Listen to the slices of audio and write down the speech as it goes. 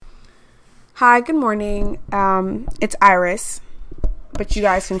Hi, good morning. It's Iris, but you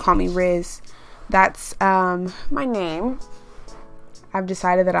guys can call me Riz. That's my name. I've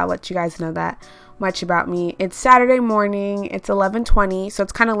decided that I'll let you guys know that much about me. It's Saturday morning. It's 11:20, so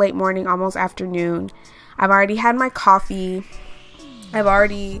it's kind of late morning, almost afternoon. I've already had my coffee. I've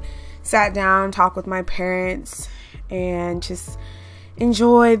already sat down, talked with my parents, and just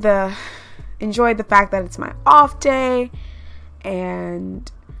enjoy the fact that it's my off day,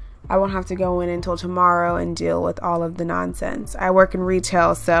 and I won't have to go in until tomorrow and deal with all of the nonsense. I work in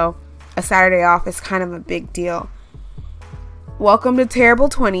retail, so a Saturday off is kind of a big deal. Welcome to Terrible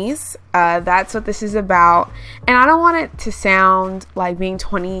 20s. That's what this is about. And I don't want it to sound like being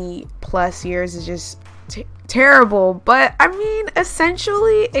 20 plus years is just terrible, but I mean,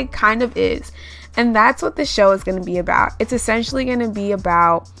 essentially it kind of is. And that's what the show is going to be about. It's essentially going to be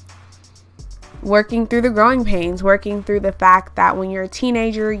about working through the growing pains, working through the fact that when you're a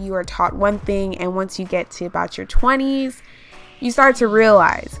teenager, you are taught one thing, and once you get to about your 20s, you start to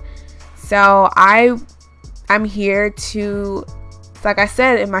realize. So I'm here to, like I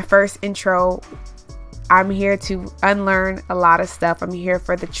said in my first intro, I'm here to unlearn a lot of stuff. I'm here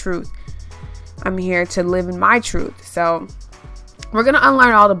for the truth. I'm here to live in my truth. So we're going to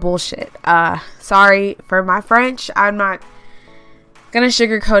unlearn all the bullshit. Sorry for my French. I'm not gonna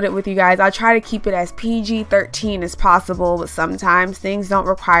sugarcoat it with you guys. I'll try to keep it as PG-13 as possible, but sometimes things don't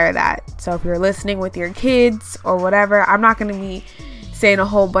require that. So if you're listening with your kids or whatever, I'm not gonna be saying a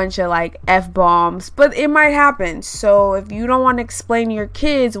whole bunch of like F-bombs, but it might happen. So if you don't want to explain to your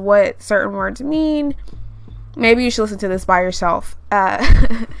kids what certain words mean, maybe you should listen to this by yourself.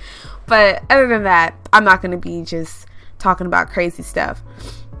 But other than that, I'm not gonna be just talking about crazy stuff.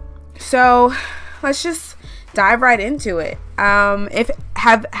 So let's just dive right into it.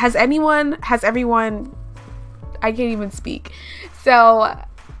 Has everyone, I can't even speak. So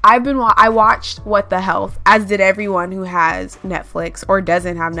I watched What the Health, as did everyone who has Netflix or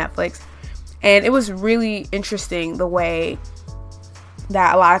doesn't have Netflix. And it was really interesting the way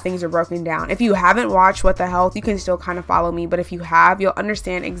that a lot of things are broken down. If you haven't watched What the Health, you can still kind of follow me. But if you have, you'll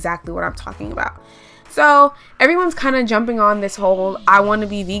understand exactly what I'm talking about. So everyone's kind of jumping on this whole, I want to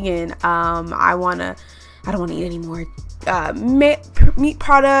be vegan. I don't want to eat any more meat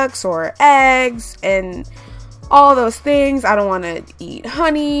products or eggs and all those things. I don't want to eat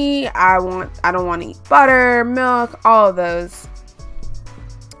honey. I don't want to eat butter, milk, all of those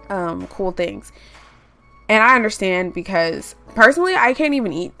cool things. And I understand, because personally, I can't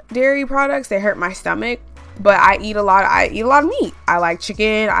even eat dairy products. They hurt my stomach. But I eat a lot of meat. I like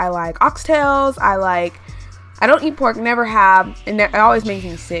chicken. I like oxtails. I don't eat pork. Never have. And it always makes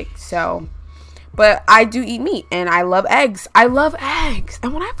me sick. So, but I do eat meat, and I love eggs. And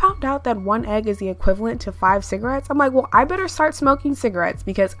when I found out that one egg is the equivalent to 5 cigarettes, I'm like, well, I better start smoking cigarettes,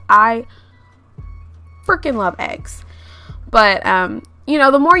 because I freaking love eggs. But,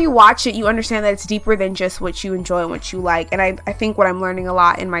 the more you watch it, you understand that it's deeper than just what you enjoy and what you like. And I think what I'm learning a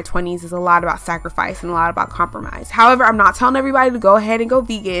lot in my 20s is a lot about sacrifice and a lot about compromise. However, I'm not telling everybody to go ahead and go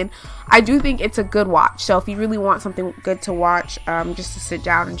vegan. I do think it's a good watch. So if you really want something good to watch, just to sit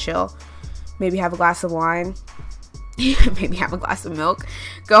down and chill, maybe have a glass of wine, maybe have a glass of milk,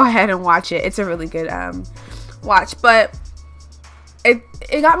 go ahead and watch it. It's a really good watch. But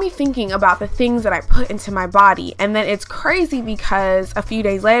it got me thinking about the things that I put into my body. And then it's crazy, because a few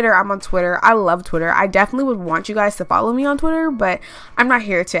days later, I'm on Twitter. I love Twitter. I definitely would want you guys to follow me on Twitter, but I'm not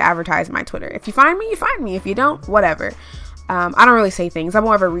here to advertise my Twitter. If you find me, you find me. If you don't, whatever. I don't really say things. I'm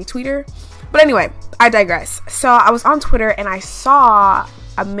more of a retweeter. But anyway, I digress. So I was on Twitter, and I saw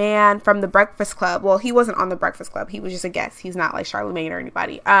a man from The Breakfast Club. Well, he wasn't on The Breakfast Club. He was just a guest. He's not like Charlamagne or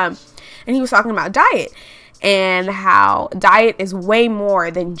anybody. And he was talking about diet, and how diet is way more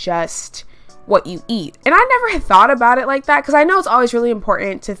than just what you eat. And I never had thought about it like that, because I know it's always really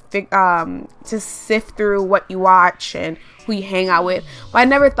important to sift through what you watch and who you hang out with. But I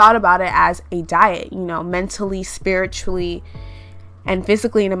never thought about it as a diet, mentally, spiritually, and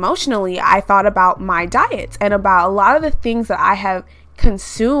physically and emotionally. I thought about my diets and about a lot of the things that I have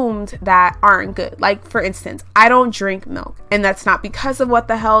consumed that aren't good. Like, for instance, I don't drink milk, and that's not because of What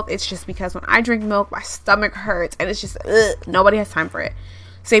the Health. It's just because when I drink milk, my stomach hurts, and it's just nobody has time for it.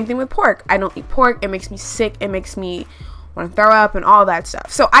 Same thing with pork. I don't eat pork. It makes me sick. It makes me want to throw up and all that stuff.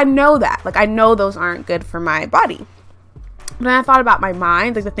 So I know that. I know those aren't good for my body. But then I thought about my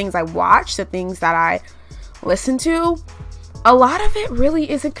mind, the things I watch, the things that I listen to. A lot of it really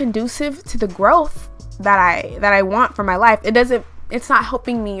isn't conducive to the growth that I want for my life. It's not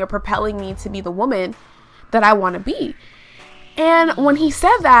helping me or propelling me to be the woman that I want to be. And when he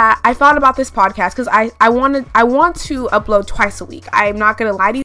said that, I thought about this podcast, because I want to upload twice a week. I'm not going to lie to you.